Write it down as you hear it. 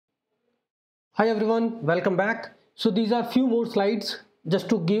Hi everyone, welcome back. So these are few more slides just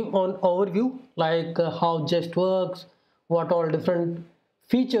to give an overview like how Jest works, what all different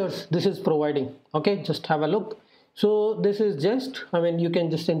features this is providing. Okay, just have a look. So this is Jest. You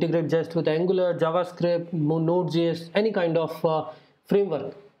can just integrate Jest with Angular, JavaScript, Node.js, any kind of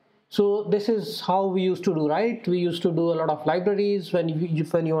framework. So this is how we used to do, right? We used to do a lot of libraries when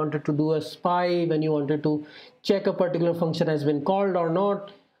you wanted to do a spy, when you wanted to check a particular function has been called or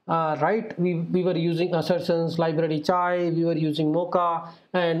not. Right, we were using assertions, library chai, we were using Mocha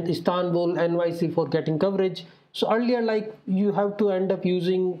and Istanbul, NYC for getting coverage. So earlier, like, you have to end up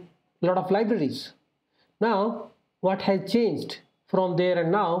using a lot of libraries. Now what has changed from there and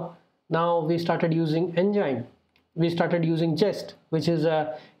now we started using Enzyme, we started using Jest, which is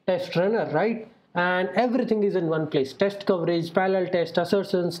a test runner, right? And everything is in one place: test coverage, parallel test,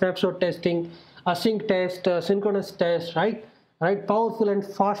 assertion, snapshot testing, async test, synchronous test, right? Powerful and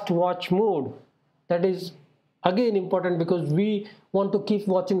fast watch mode. That is again important because we want to keep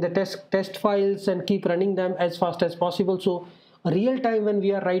watching the test files and keep running them as fast as possible. So real time, when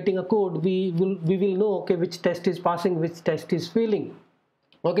we are writing a code, we will know, okay, which test is passing, which test is failing.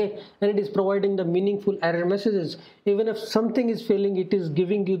 Okay, and it is providing the meaningful error messages. Even if something is failing, it is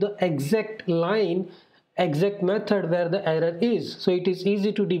giving you the exact line, exact method where the error is, so it is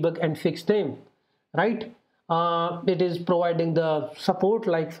easy to debug and fix them, right? It is providing the support,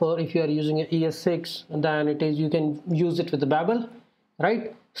 like for if you are using an ES6, then it is, you can use it with the Babel,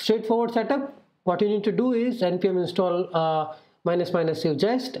 right? Straightforward setup. What you need to do is npm install --save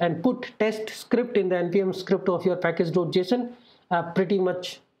jest and put test script in the npm script of your package.json. Pretty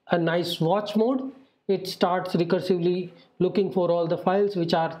much a nice watch mode. It starts recursively looking for all the files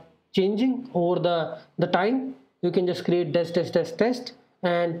which are changing over the time. You can just create test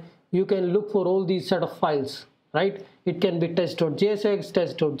and you can look for all these set of files, right? It can be test.jsx,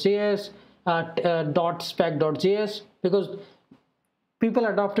 test.js, .spec.js, because people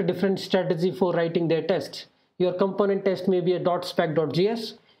adopt a different strategy for writing their tests. Your component test may be a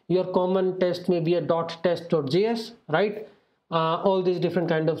 .spec.js, your common test may be a .test.js, right? All these different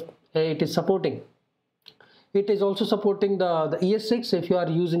kind of it is supporting. It is also supporting the ES6. If you are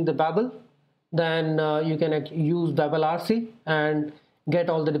using the Babel, then you can use Babel RC and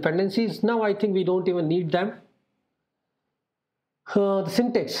get all the dependencies. Now I think we don't even need them. The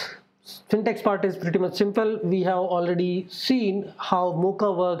syntax part is pretty much simple. We have already seen how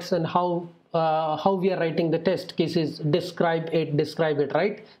Mocha works and how we are writing the test cases. Describe it,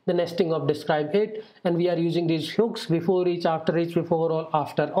 right? The nesting of describe it, and we are using these hooks: before each, after each, before all,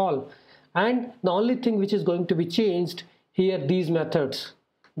 after all. And the only thing which is going to be changed here, these methods,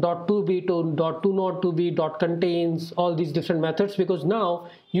 .2b to .2not2b, .contains, all these different methods, because now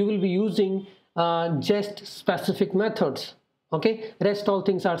you will be using Jest specific methods. Okay, rest all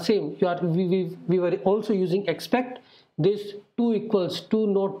things are same. We were also using expect, this 2 equals, 2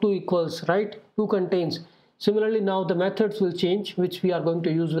 not 2 equals, right? 2 contains. Similarly, now the methods will change, which we are going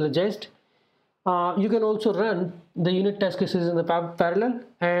to use with the Jest. You can also run the unit test cases in the parallel,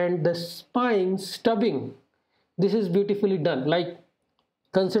 and the spying stubbing. This is beautifully done. Like,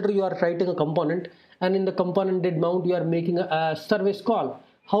 consider you are writing a component, and in the component did mount you are making a service call.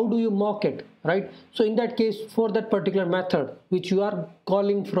 How do you mock it, right? So in that case, for that particular method which you are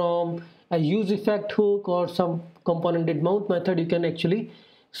calling from a use effect hook or some component did mount method, you can actually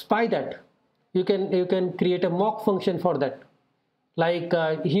spy that. You can create a mock function for that. Like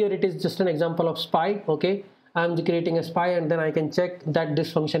here it is just an example of spy. Okay, I'm creating a spy, and then I can check that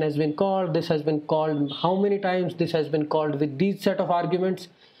this function has been called, this has been called how many times, this has been called with these set of arguments.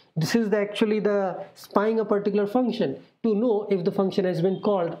 This is actually the spying a particular function, to know if the function has been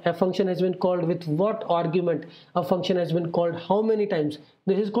called, a function has been called with what argument, a function has been called how many times.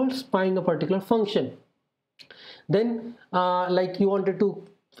 This is called spying a particular function. Then like you wanted to,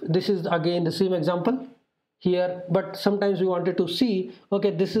 this is again the same example here, but sometimes we wanted to see,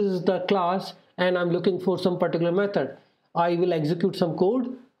 okay, this is the class and I'm looking for some particular method. I will execute some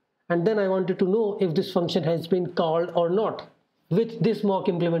code, and then I wanted to know if this function has been called or not with this mock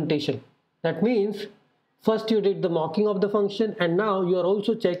implementation. That means first you did the mocking of the function, and now you are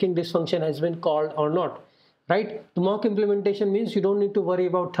also checking this function has been called or not, right? The mock implementation means you don't need to worry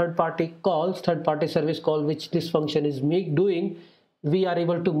about third-party calls, third-party service call, which this function is doing. We are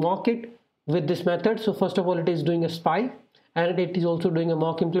able to mock it with this method. So first of all, it is doing a spy, and it is also doing a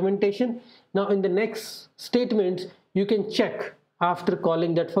mock implementation. Now in the next statements, you can check after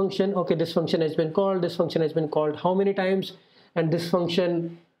calling that function, okay, this function has been called, this function has been called how many times, and this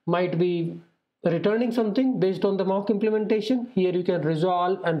function might be returning something based on the mock implementation. Here you can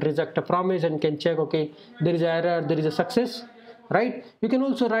resolve and reject a promise and can check, okay, there is an error, there is a success. right? You can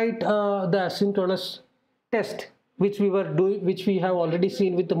also write the asynchronous test, which we were doing, which we have already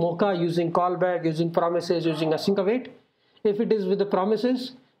seen with the Mocha, using callback, using promises, using async await. If it is with the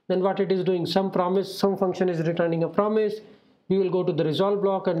promises, then what it is doing, some function is returning a promise. We will go to the resolve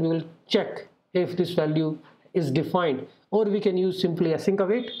block and we will check if this value is defined, or we can use simply async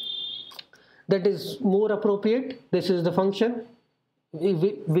await. That is more appropriate. This is the function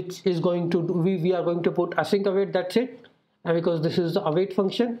which is going to do, we are going to put async await, that's it. And because this is the await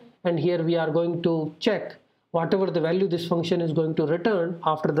function, and here we are going to check whatever the value this function is going to return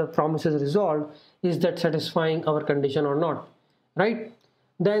after the promise is resolved, is that satisfying our condition or not, right?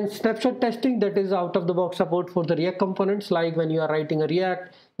 Then snapshot testing, that is out of the box support for the React components. Like when you are writing a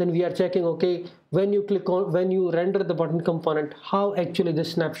React, then we are checking, okay, when you render the button component, how actually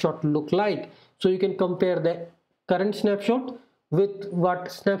this snapshot look like. So you can compare the current snapshot with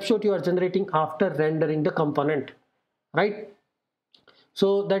what snapshot you are generating after rendering the component, right?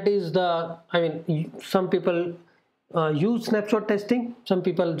 So that is the, I mean, some people use snapshot testing, some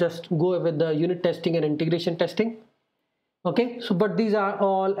people just go with the unit testing and integration testing. Okay, so but these are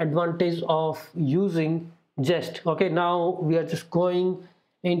all advantages of using Jest. Okay, now we are just going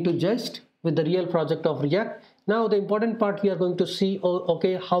into Jest with the real project of React. Now the important part we are going to see,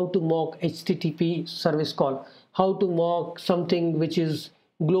 okay, how to mock HTTP service call, how to mock something which is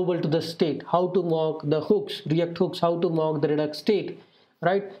global to the state, how to mock the hooks, React hooks, how to mock the Redux state,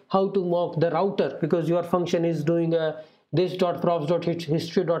 right? How to mock the router, because your function is doing a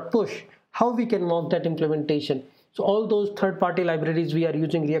this.props.history.push. How we can mock that implementation. So all those third-party libraries we are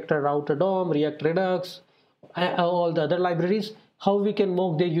using, React Router DOM, React Redux, all the other libraries, how we can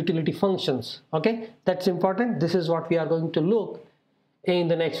mock their utility functions. Okay, that's important. This is what we are going to look in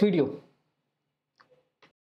the next video.